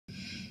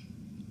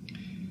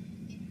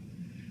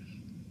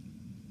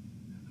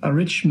A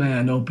rich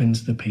man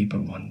opens the paper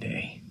one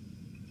day.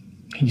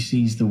 He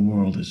sees the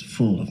world is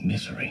full of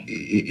misery.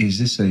 Is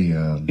this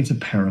a... It's a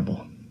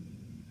parable.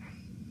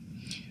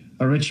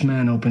 A rich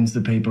man opens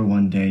the paper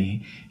one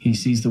day. He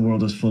sees the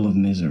world is full of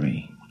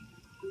misery.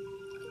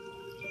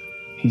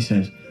 He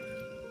says,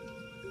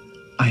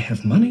 I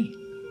have money.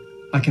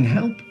 I can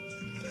help.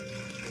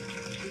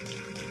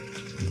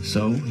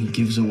 So he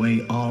gives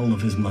away all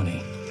of his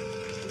money.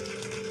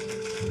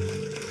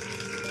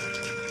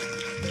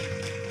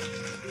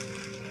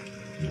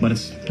 But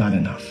it's not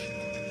enough.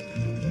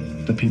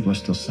 The people are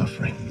still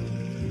suffering.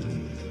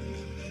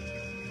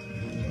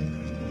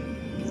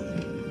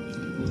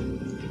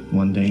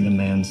 One day the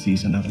man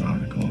sees another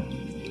article.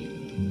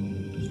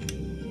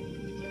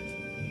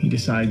 He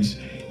decides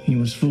he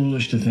was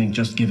foolish to think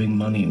just giving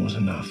money was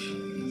enough.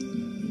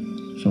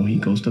 So he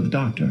goes to the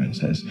doctor and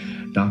says,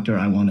 Doctor,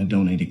 I want to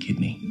donate a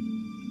kidney.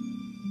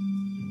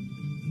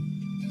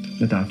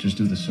 The doctors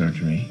do the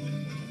surgery.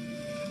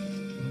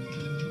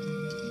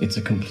 It's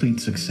a complete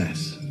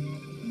success.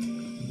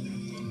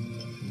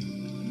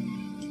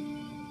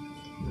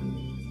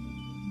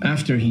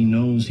 After he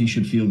knows he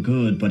should feel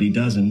good, but he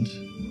doesn't,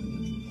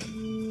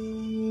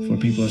 for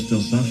people are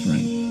still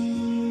suffering.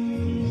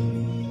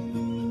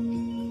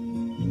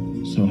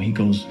 So he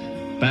goes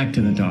back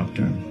to the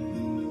doctor.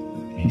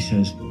 He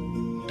says,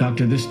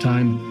 Doctor, this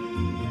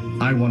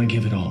time, I want to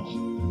give it all.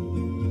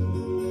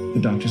 The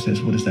doctor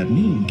says, what does that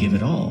mean, give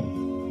it all?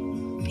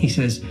 He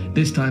says,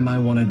 this time I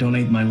want to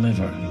donate my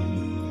liver,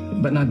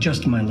 but not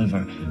just my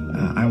liver.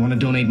 I want to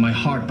donate my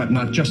heart, but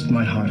not just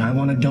my heart. I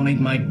want to donate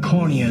my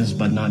corneas,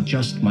 but not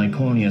just my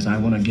corneas. I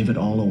want to give it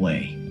all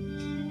away.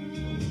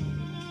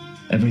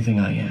 Everything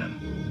I am.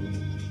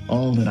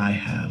 All that I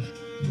have.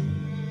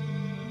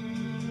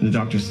 The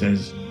doctor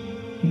says,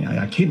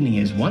 yeah, a kidney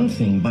is one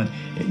thing, but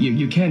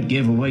you can't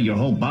give away your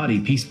whole body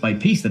piece by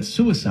piece. That's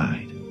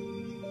suicide.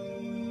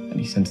 And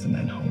he sends the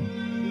man home.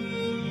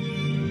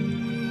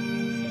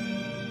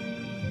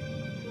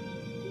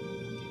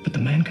 But the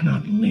man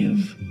cannot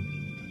live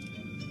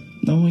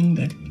knowing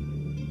that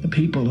the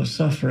people are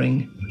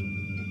suffering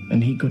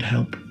and he could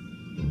help.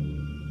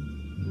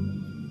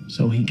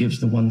 So he gives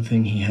the one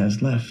thing he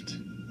has left,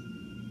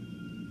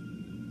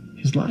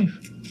 his life.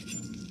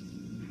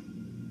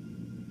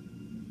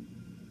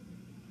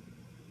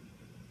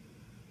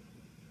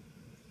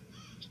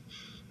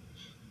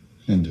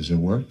 And does it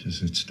work?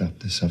 Does it stop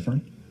the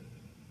suffering?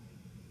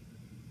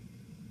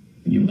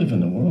 You live in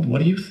the world.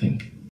 What do you think?